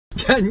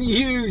Can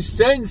you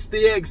sense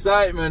the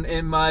excitement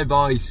in my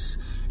voice?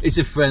 It's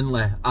a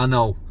friendly, I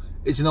know.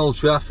 It's an Old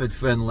Trafford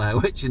friendly,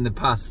 which in the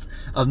past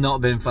have not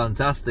been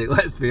fantastic,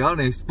 let's be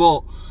honest.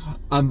 But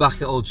I'm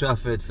back at Old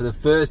Trafford for the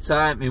first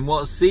time in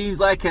what seems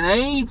like an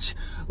age.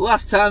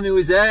 Last time he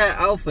was there,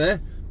 Alfie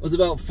was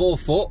about 4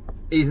 foot.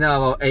 He's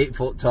now about 8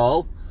 foot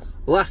tall.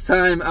 Last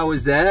time I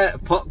was there,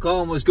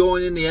 popcorn was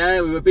going in the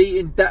air. We were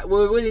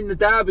winning the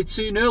derby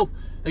 2-0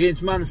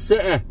 against Man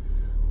City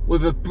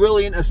with a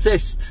brilliant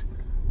assist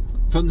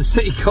from the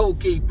City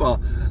goalkeeper.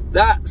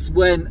 That's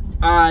when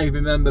I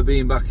remember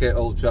being back at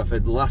Old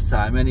Trafford the last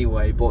time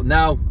anyway. But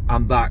now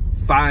I'm back,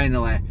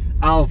 finally.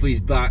 Alfie's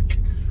back.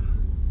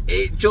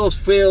 It just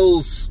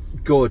feels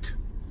good.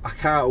 I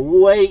can't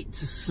wait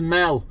to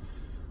smell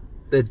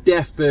the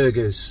death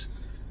burgers,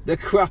 the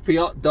crappy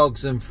hot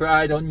dogs and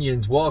fried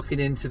onions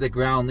walking into the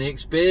ground, the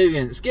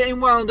experience,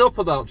 getting wound up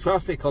about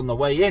traffic on the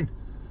way in.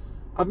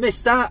 I've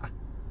missed that.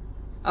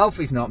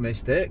 Alfie's not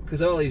missed it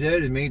because all he's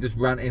heard is me just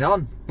ranting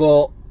on.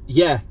 But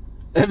yeah,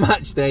 the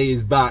match day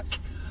is back.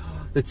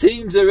 The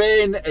teams are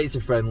in. It's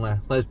a friendly,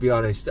 let's be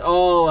honest.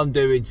 All I'm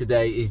doing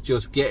today is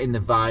just getting the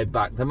vibe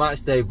back. The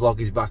match day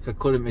vlog is back. I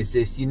couldn't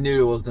resist. You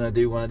knew I was going to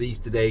do one of these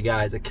today,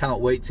 guys. I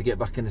cannot wait to get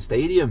back in the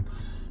stadium.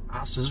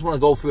 I just want to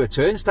go through a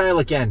turnstile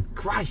again.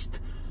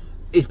 Christ,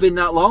 it's been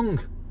that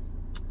long.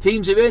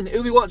 Teams are in.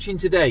 Who are we watching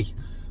today?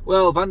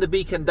 Well, Van der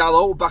Beek and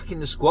Dalot back in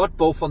the squad,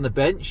 both on the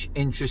bench.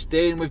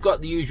 Interesting. We've got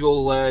the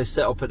usual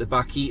setup at the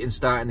back, Eaton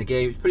starting the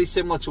game. It's pretty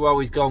similar to how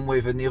he's gone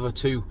with in the other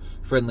two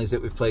friendlies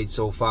that we've played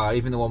so far,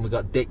 even the one we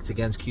got dicked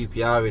against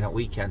QPR in that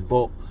weekend.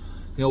 But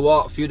you know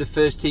what? A few of the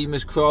first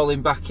teamers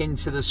crawling back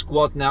into the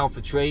squad now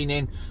for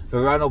training.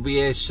 Varane will be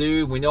here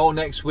soon. We know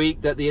next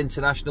week that the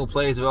international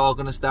players are all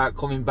going to start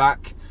coming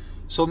back.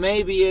 So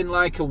maybe in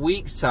like a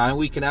week's time,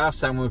 week and a half's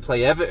time, when we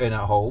play Everton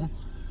at home,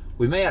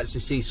 we may actually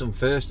see some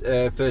first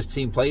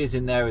team players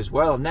in there as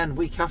well. And then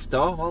week after,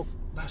 well,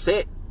 that's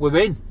it. We're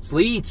in. It's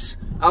Leeds.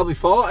 I'll be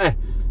 40.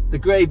 The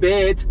grey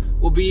beard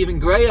will be even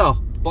greyer.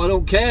 But I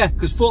don't care,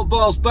 because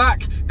football's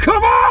back.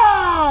 Come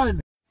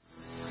on!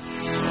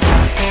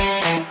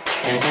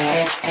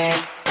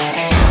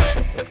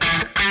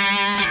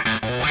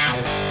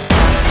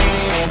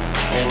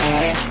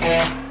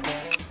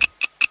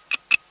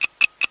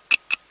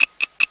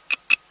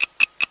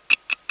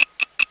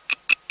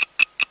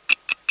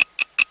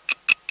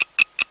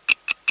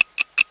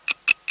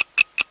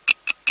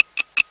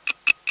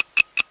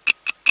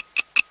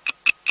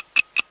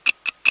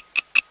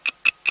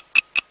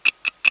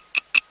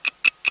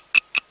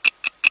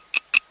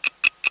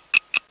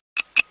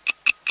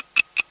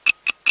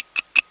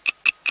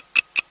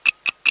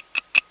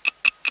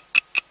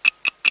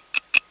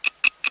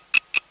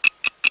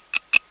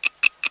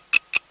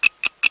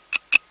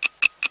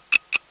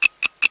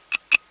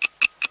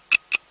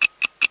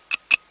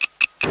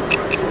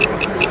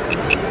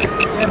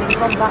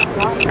 From that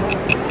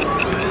side.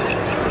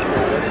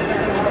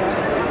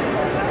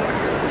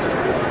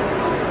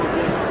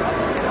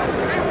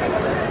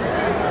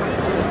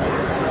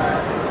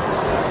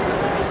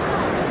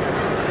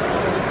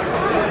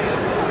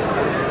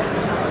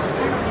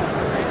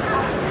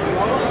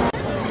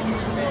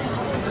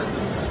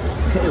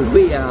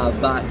 We are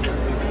back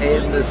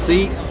in the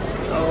seats.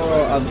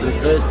 Oh, and for the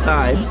first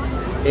time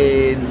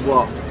in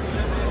what,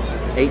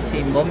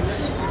 18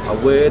 months,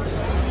 a word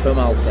from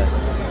Alfie.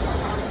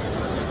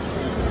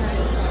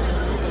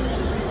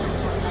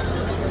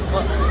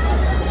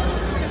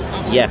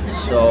 Yeah,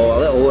 so a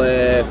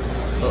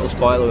little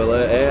spoiler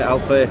alert here.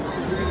 Alfie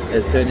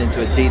has turned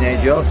into a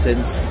teenager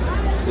since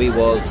we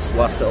was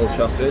last at Old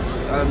Trafford,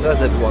 and as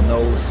everyone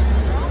knows,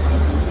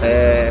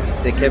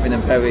 the Kevin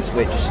and Perry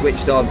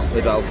switched on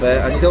with Alfie,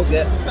 and you don't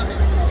get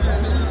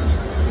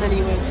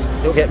many words.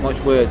 You don't get much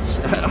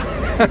words.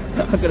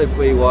 I'm going to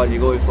pre-warn you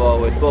going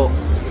forward, but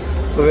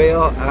for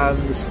real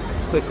and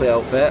quickly,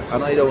 Alfie, I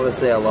know you don't want to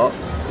say a lot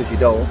because you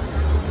don't,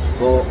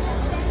 but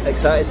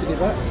excited to be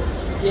back?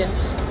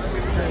 Yes.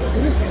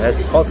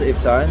 There's positive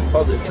signs,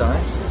 positive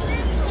signs.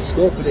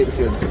 Score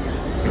prediction.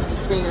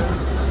 3-0.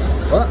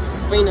 What?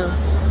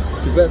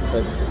 3-0. To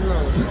Brentford? No.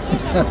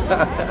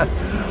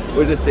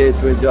 We're just here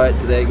to enjoy it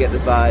today, get the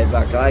vibe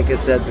back, like I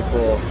said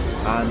before,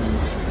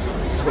 and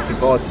just looking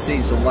forward to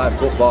seeing some live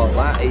football.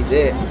 That is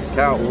it.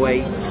 Can't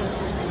wait.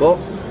 But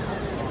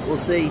we'll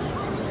see.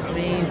 I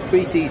mean,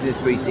 pre-season is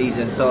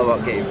pre-season. It's all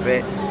about getting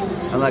fit.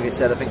 And like I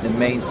said, I think the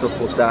main stuff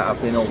will start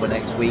happening over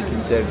next week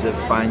in terms of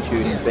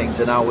fine-tuning things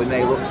and how we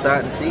may look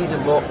starting the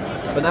season. But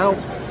for now,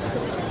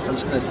 I'm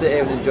just going to sit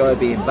here and enjoy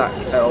being back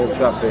at Old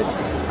Trafford.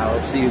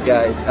 I'll see you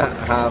guys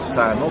at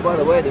half-time. Oh, by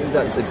the way, there is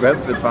actually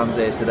Brentford fans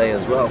here today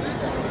as well.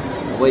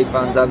 Away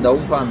fans and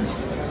home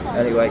fans.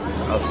 Anyway,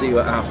 I'll see you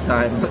at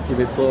half-time. What do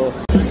we report?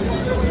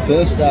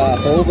 First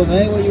half over,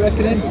 mate. What are you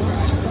reckoning?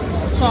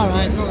 It's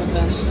alright, not the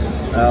best.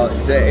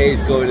 It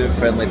is going at a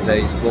friendly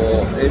pace,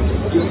 but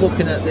if you're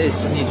looking at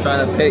this and you're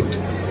trying to pick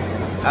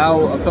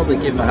out, I'll probably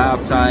give them a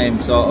half-time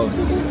sort of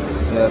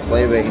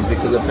play ratings,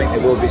 because I think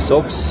there will be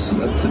subs.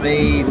 And to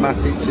me,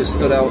 Matic just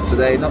stood out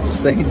today. Not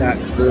just saying that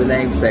because of the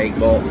namesake,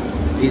 but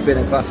He's been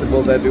a class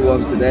above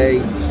everyone today.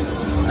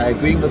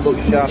 Greenwood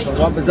looks sharp, and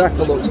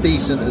Wan-Bissaka looks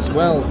decent as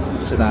well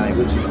tonight,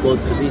 which is good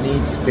because he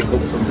needs to pick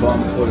up some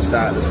form before the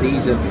start of the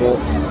season. But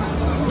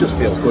just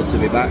feels good to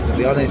be back, to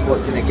be honest,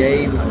 watching a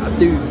game. I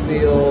do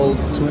feel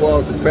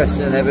towards the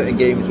Preston and Everton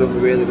games when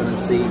we're really going to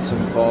see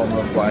some form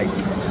of, like,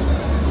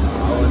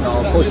 I don't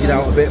know, pushing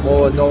out a bit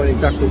more and knowing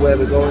exactly where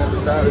we're going at the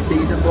start of the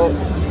season. But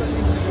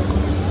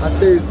I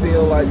do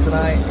feel like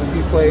tonight a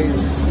few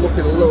players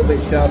looking a little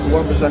bit sharp.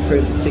 Wan-Bissaka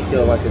in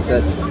particular, like I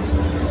said,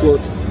 good.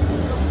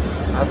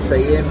 I'd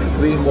say him,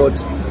 Greenwood,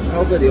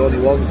 probably the only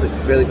ones that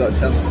really got a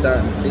chance to start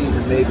in the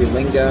season. Maybe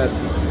Lingard.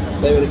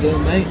 Player of the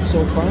game, mate,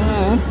 so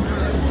far.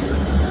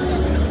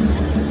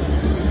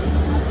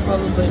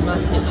 Probably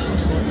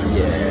Matic.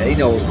 Yeah, he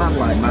knows, man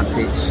like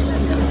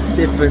Matic.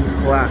 Different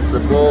class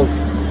above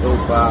so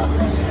far.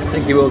 I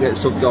think he will get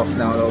subbed off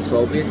now though,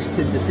 so it'll be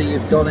interesting to see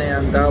if Donny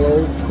and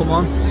Dallo come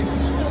on.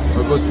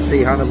 We're good to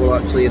see Hannibal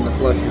actually in the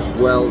flesh as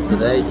well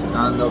today,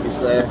 and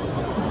obviously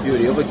a few of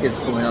the other kids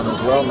coming on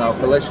as well now.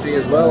 Palestri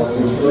as well.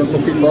 We're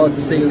looking forward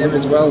to seeing him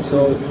as well,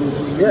 so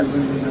yeah,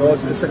 looking forward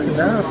to the second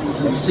half.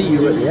 I'll see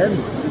you at the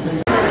end.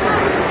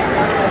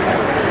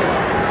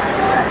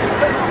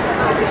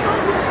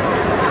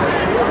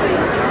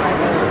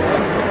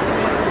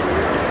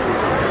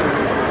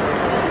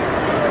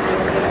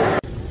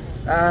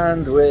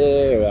 And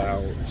we're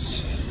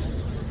out.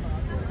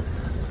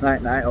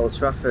 Night night, Old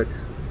Trafford.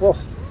 Oh,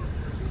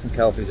 I think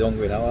Alfie's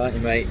hungry now, aren't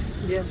you, mate?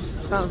 Yes.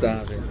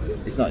 Starving.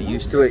 He's not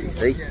used to it, you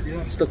see.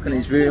 Stuck in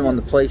his room on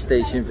the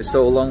PlayStation for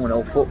so long with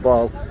no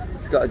football.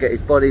 He's got to get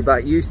his body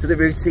back used to the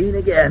routine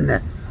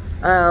again.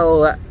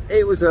 Well,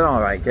 it was an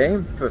alright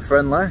game for a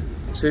friendly.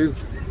 2,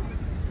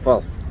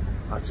 well,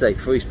 I'd say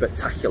 3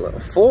 spectacular.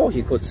 4,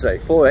 you could say.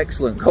 4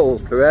 excellent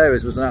goals.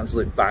 Pereira's was an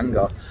absolute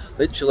banger.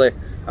 Literally,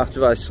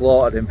 after I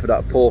slaughtered him for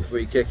that poor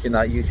free kick in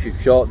that YouTube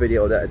short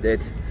video that I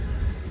did,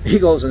 he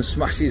goes and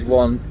smashes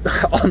one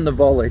on the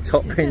volley,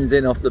 top pins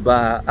in off the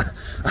bar.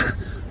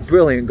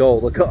 Brilliant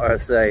goal, I've got to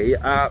say.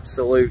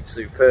 Absolute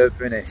superb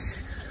finish.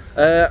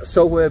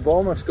 So were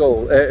Brentford's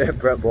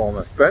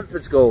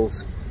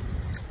goals.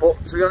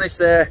 But to be honest,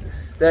 their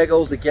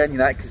goals again,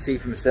 United can see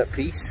from a set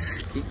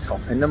piece. Keep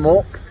topping them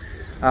up.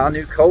 Our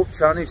new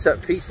coach, our new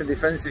set piece and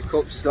defensive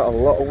coach has got a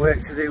lot of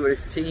work to do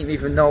with his team,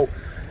 even though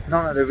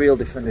none of the real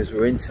defenders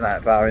were in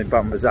tonight, barring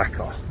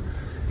Wan-Bissaka.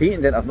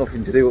 Heaton didn't have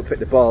nothing to do but pick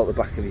the ball at the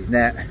back of his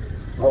net.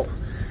 But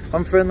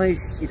on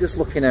friendlies, you're just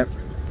looking at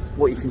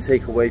what you can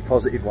take away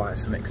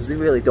positive-wise from it, because they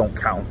really don't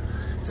count.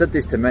 I've said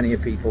this to many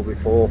people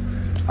before.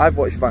 I've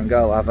watched Van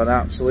Gaal have an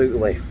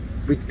absolutely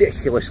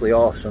ridiculously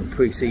awesome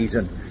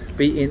pre-season,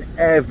 beating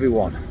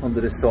everyone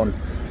under the sun.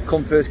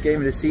 Come first game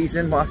of the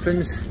season, what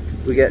happens?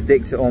 We get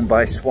dicked at home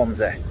by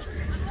Swansea.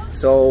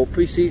 So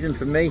pre-season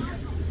for me,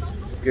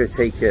 I'm going to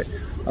take it.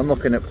 I'm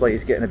looking at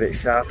players getting a bit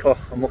sharper.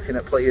 I'm looking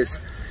at players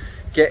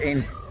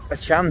getting a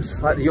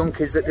chance, like the young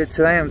kids that did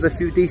today. There was a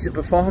few decent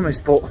performers,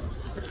 but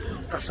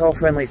that's all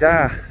friendlies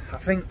are. I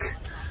think,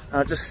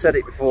 and I just said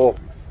it before,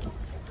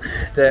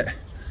 that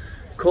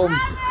come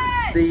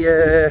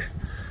the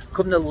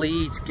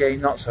Leeds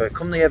game,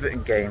 come the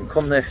Everton game,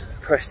 come the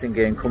Preston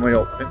game coming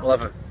up, I think we'll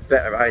have a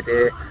better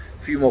idea.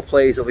 A few more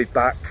players will be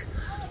back.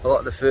 A lot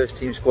of the first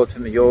team squad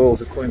from the Euros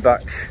are coming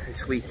back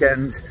this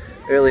weekend,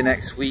 early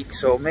next week,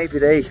 so maybe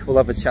they will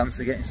have a chance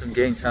of getting some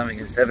game time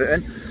against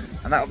Everton,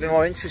 and that'll be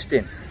more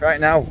interesting. Right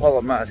now, all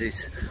that matters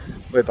is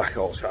we're back at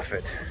Old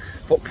Trafford.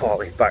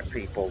 Football is back,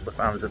 people. The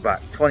fans are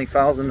back.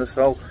 20,000 or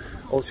so,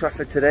 Old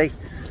Trafford today.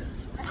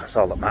 That's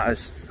all that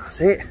matters.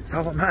 That's it. That's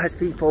all that matters,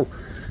 people.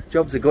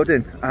 Job's a good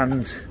one,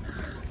 and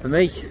for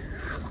me,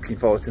 looking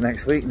forward to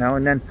next week now,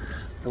 and then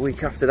the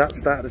week after that,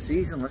 start of the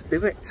season. Let's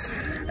do it.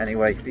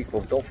 Anyway,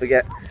 people, don't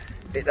forget,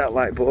 hit that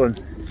like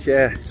button,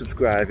 share,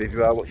 subscribe if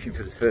you are watching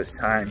for the first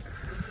time.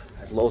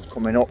 There's loads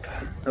coming up.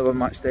 Another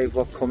Matchday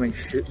vlog coming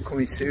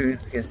soon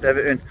against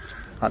Everton,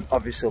 and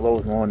obviously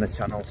loads more on the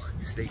channel.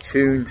 Stay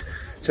tuned.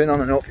 Turn on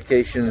the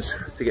notifications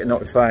to get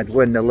notified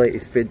when the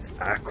latest vids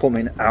are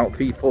coming out,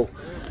 people.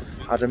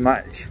 Had a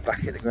match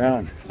back at the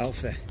ground.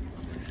 Alfie,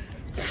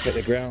 back at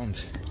the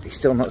ground. He's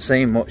still not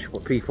saying much,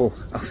 but people,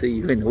 I'll see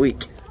you in the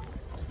week.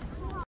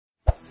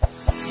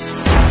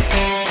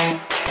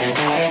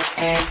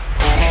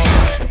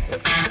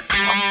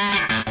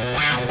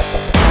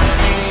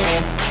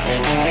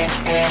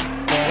 Yeah.